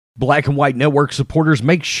Black and White Network supporters,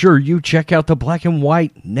 make sure you check out the Black and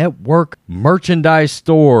White Network merchandise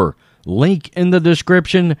store. Link in the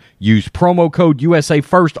description. Use promo code USA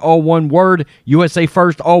First, all one word. USA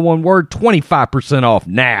First, all one word. 25% off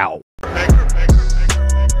now.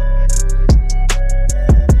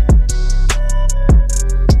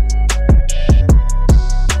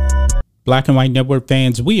 Black and White Network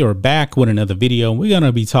fans, we are back with another video. We're going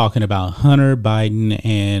to be talking about Hunter Biden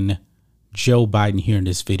and Joe Biden here in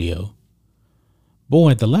this video.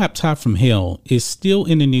 Boy, the laptop from hell is still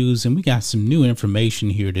in the news, and we got some new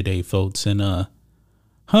information here today, folks. And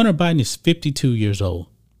Hunter Biden is 52 years old,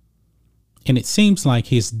 and it seems like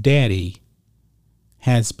his daddy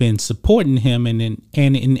has been supporting him and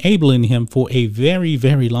enabling him for a very,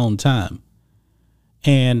 very long time.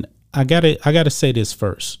 And I gotta say this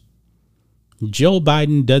first. Joe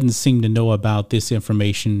Biden doesn't seem to know about this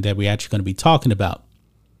information that we're actually going to be talking about.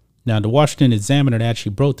 Now, the Washington Examiner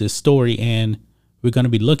actually broke this story, and we're going to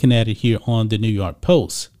be looking at it here on the New York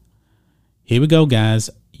Post. Here we go,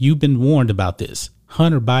 guys. You've been warned about this.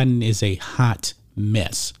 Hunter Biden is a hot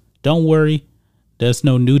mess. Don't worry. There's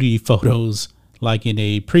no nudity photos like in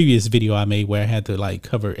a previous video I made where I had to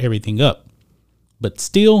cover everything up. But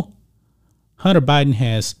still, Hunter Biden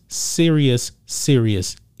has serious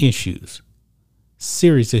issues.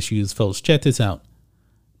 Serious issues, folks. Check this out.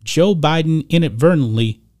 Joe Biden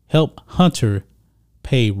inadvertently helped Hunter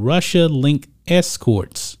pay Russia-linked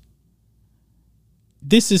escorts.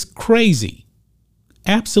 This is crazy.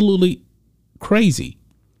 Absolutely crazy.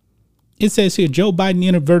 It says here, Joe Biden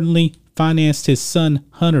inadvertently financed his son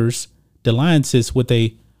Hunter's dalliances with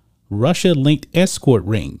a Russia-linked escort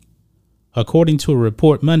ring. According to a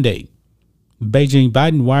report Monday, Beijing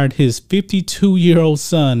Biden wired his 52-year-old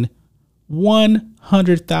son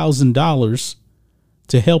 $100,000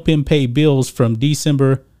 to help him pay bills from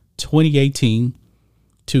December 2018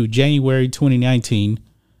 to January 2019,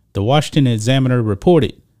 the Washington Examiner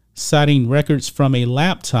reported, citing records from a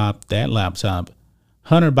laptop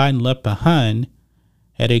Hunter Biden left behind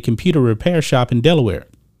at a computer repair shop in Delaware.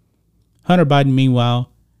 Hunter Biden, meanwhile,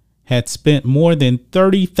 had spent more than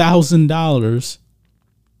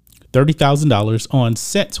 $30,000 on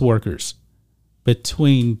sex workers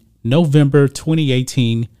between November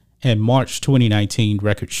 2018 and March 2019,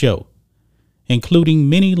 records show, including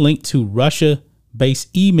many linked to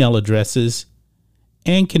Russia-based email addresses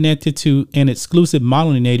and connected to an exclusive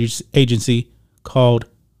modeling agency called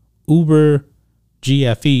Uber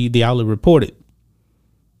GFE, the outlet reported.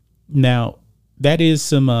 Now, that is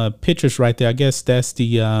some pictures right there. I guess that's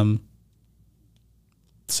the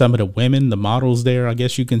some of the women, the models there, I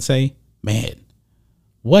guess you can say. Man,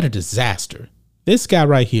 what a disaster. This guy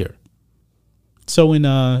right here. So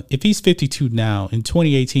if he's 52 now, in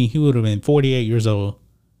 2018, he would have been 48 years old.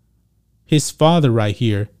 His father right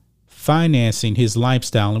here financing his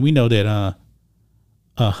lifestyle. And we know that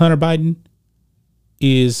Hunter Biden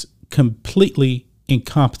is completely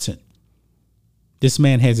incompetent. This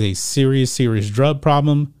man has a serious drug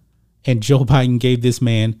problem. And Joe Biden gave this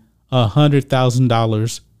man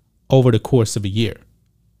 $100,000 over the course of a year.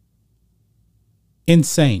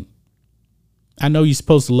 Insane. I know you're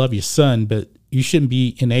supposed to love your son, but you shouldn't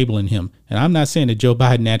be enabling him. And I'm not saying that Joe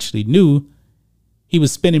Biden actually knew he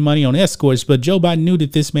was spending money on escorts, but Joe Biden knew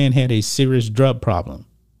that this man had a serious drug problem.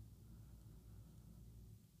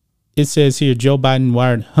 It says here, Joe Biden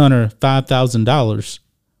wired Hunter $5,000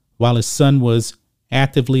 while his son was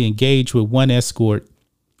actively engaged with one escort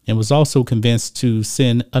and was also convinced to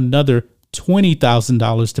send another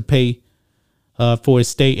 $20,000 to pay for his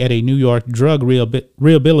stay at a New York drug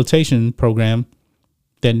rehabilitation program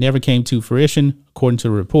that never came to fruition, according to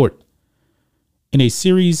the report. In a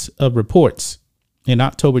series of reports in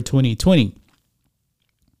October 2020,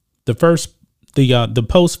 the Post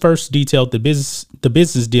first detailed the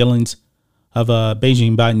business dealings of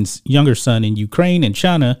Beijing Biden's younger son in Ukraine and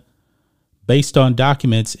China, based on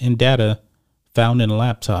documents and data found in a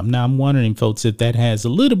laptop. Now, I'm wondering, folks, if that has a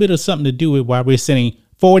little bit of something to do with why we're sending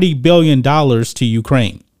 $40 billion to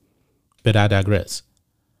Ukraine. But I digress.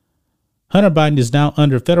 Hunter Biden is now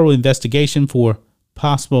under federal investigation for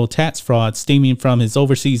possible tax fraud stemming from his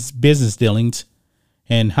overseas business dealings,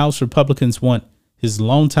 and House Republicans want his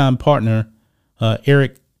longtime partner,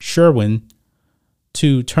 Eric Sherwin,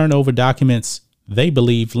 to turn over documents they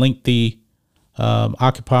believe linked the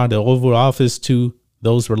Occupy the Oval Office to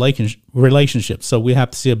those relationships. So we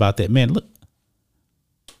have to see about that. Man, look,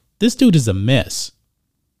 this dude is a mess.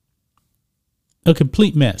 A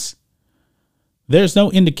complete mess. There's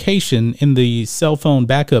no indication in the cell phone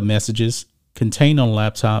backup messages contained on the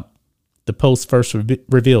laptop, the Post first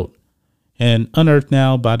revealed. And unearthed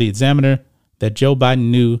now by the Examiner, that Joe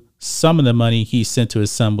Biden knew some of the money he sent to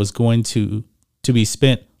his son was going to be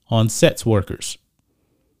spent on sex workers.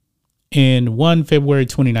 In one February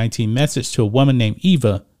 2019 message to a woman named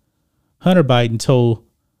Eva, Hunter Biden told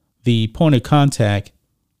the point of contact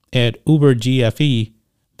at Uber GFE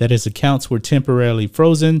that his accounts were temporarily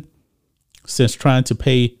frozen since trying to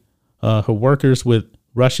pay her workers with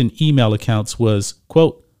Russian email accounts was,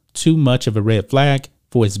 quote, too much of a red flag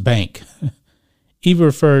for his bank. Eva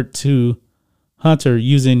referred to Hunter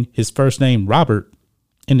using his first name, Robert,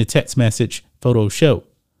 in the text message photos show.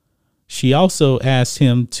 She also asked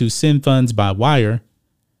him to send funds by wire.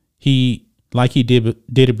 He did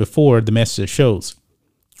it before, the message shows.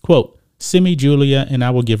 Quote, send me Julia and I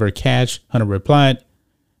will give her cash, Hunter replied.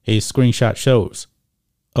 A screenshot shows.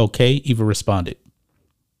 Okay, Eva responded.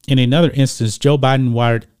 In another instance, Joe Biden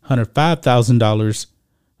wired Hunter $5,000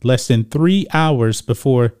 less than 3 hours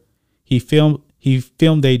before he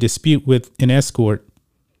filmed a dispute with an escort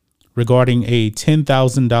regarding a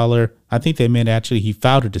 $10,000. I think they meant actually he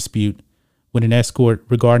filed a dispute with an escort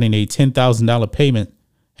regarding a $10,000 payment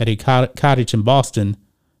at a cottage in Boston,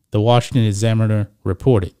 the Washington Examiner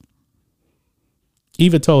reported.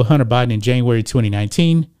 Eva told Hunter Biden in January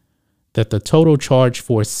 2019 that the total charge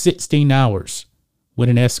for 16 hours with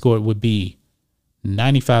an escort would be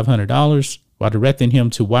 $9,500, while directing him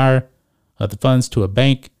to wire the funds to a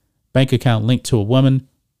bank account linked to a woman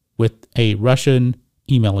with a Russian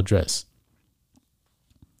email address.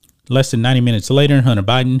 Less than 90 minutes later, Hunter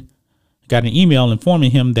Biden got an email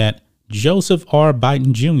informing him that Joseph R.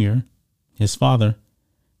 Biden Jr., his father,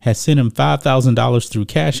 had sent him $5,000 through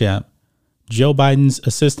Cash App. Joe Biden's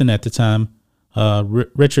assistant at the time,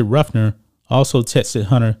 Richard Ruffner, also texted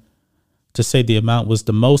Hunter to say the amount was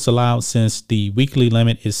the most allowed since the weekly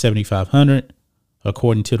limit is $7,500,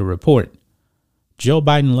 according to the report. Joe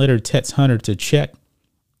Biden later texted Hunter to check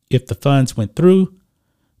if the funds went through,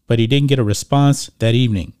 but he didn't get a response that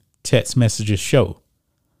evening, text messages show.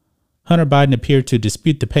 Hunter Biden appeared to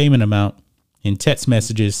dispute the payment amount in text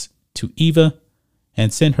messages to Eva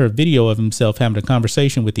and sent her a video of himself having a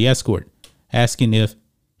conversation with the escort, asking if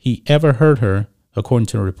he ever heard her, according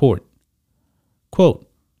to the report. Quote,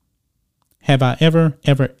 have I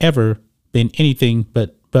ever been anything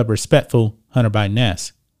but respectful, Hunter Biden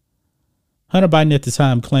asked. Hunter Biden at the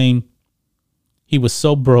time claimed he was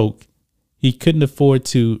so broke he couldn't afford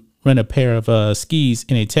to rent a pair of skis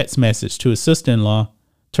in a text message to his sister-in-law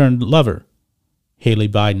turned lover, Haley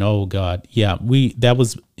Biden. Oh God. Yeah, that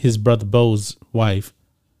was his brother Bo's wife,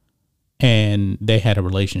 and they had a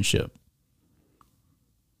relationship.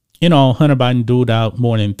 In all, Hunter Biden doled out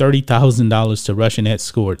more than $30,000 to Russian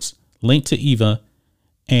escorts linked to Eva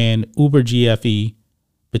and Uber GFE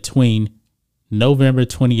between November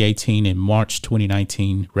 2018 and March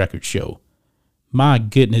 2019, records show. My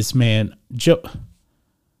goodness, man. This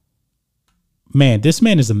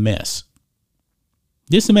man is a mess.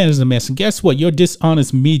 This man is a mess. And guess what? Your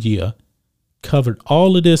dishonest media covered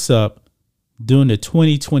all of this up during the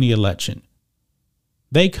 2020 election.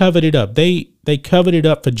 They covered it up. They covered it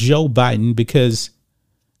up for Joe Biden because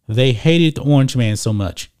they hated the orange man so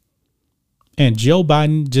much. And Joe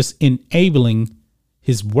Biden just enabling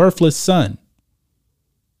his worthless son,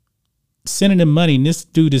 sending him money. And this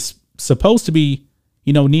dude is supposed to be,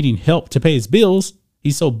 needing help to pay his bills.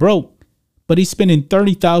 He's so broke, but he's spending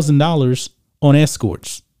 $30,000 on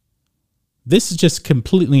escorts. This is just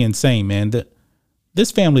completely insane, man.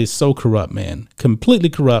 This family is so corrupt, man. Completely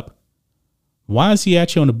corrupt. Why is he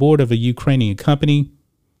actually on the board of a Ukrainian company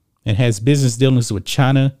and has business dealings with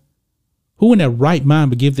China? Who in their right mind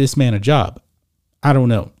would give this man a job? I don't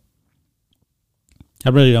know. I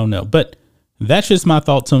really don't know. But that's just my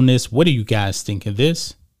thoughts on this. What do you guys think of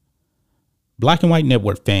this? Black and White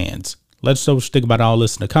Network fans, let us know what you think about all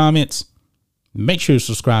this in the comments. Make sure you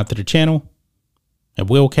subscribe to the channel, and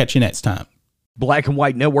we'll catch you next time. Black and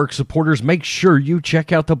White Network supporters, make sure you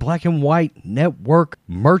check out the Black and White Network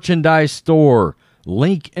merchandise store.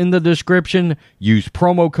 Link in the description. Use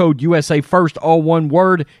promo code USA First, all one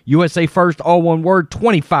word. USA First, all one word.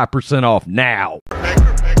 25% off now.